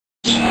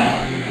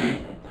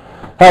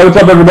Hi, what's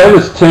up everybody?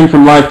 This is Tim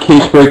from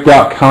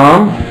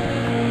LiveCaseBreak.com.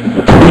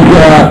 We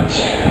got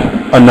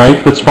a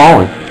knife that's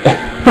falling.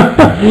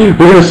 We're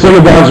going to sing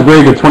about the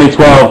break of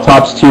 2012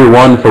 Topps Tier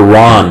 1 for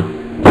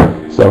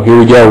Ron. So here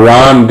we go,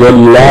 Ron, good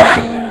luck.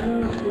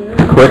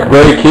 Quick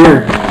break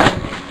here.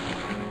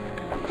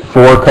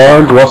 4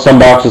 cards, well some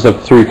boxes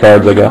have 3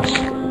 cards I guess.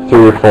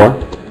 3 or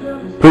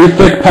 4. Pretty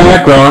thick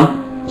pack,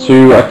 Ron.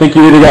 So I think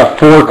you either got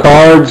 4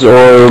 cards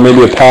or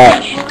maybe a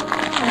patch.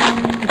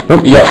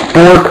 Oh, you got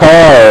 4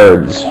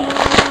 cards.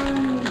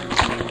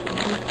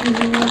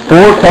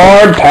 4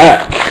 card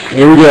pack.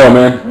 Here we go,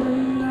 man.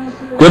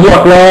 Good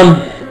luck,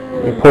 Ron.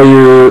 You pull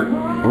your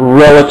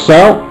relics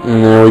out,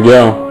 and there we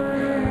go.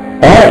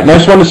 Alright,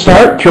 nice one to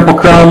start. Triple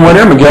Crown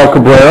winner, Miguel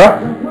Cabrera,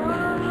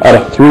 out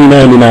of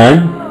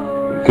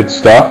 $3.99. Good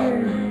stuff.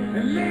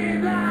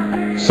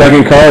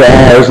 Second card,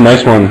 there's a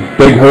nice one.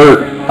 Big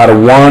Hurt, out of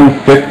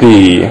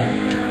 $150.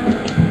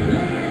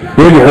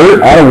 Big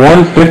Hurt out of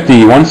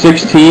 $150.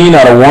 116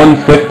 out of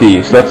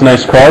 $150. So that's a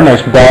nice card.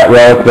 Nice bat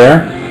relic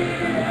there.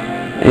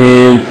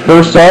 And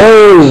first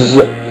auto is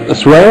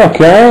this way.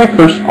 Okay.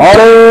 First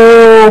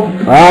auto.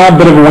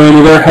 Bit of a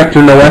whammy there.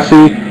 Hector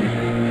Noesi.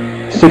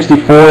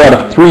 64 out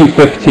of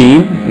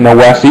 315.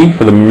 Noesi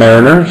for the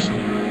Mariners.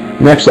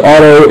 Next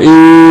auto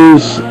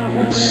is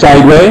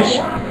sideways.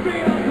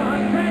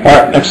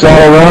 Alright, next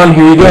auto run.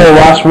 Here you go.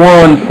 Last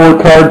one.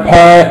 4 card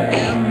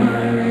pack.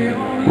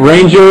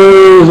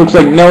 Rangers, looks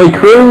like Nelly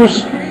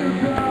Cruz.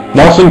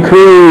 Nelson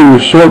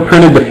Cruz, short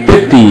printed to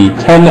 50,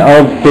 10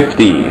 of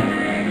 50.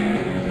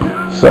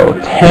 So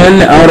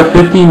 10 out of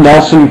 50,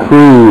 Nelson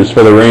Cruz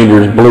for the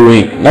Rangers, blue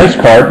ink. Nice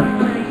card.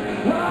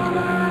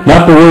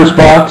 Not the worst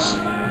box.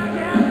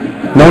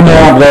 No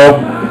knob though.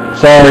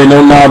 Sorry,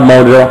 no knob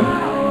mojo.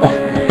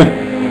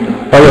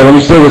 Okay, let me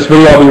save this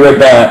video, I'll be right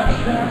back.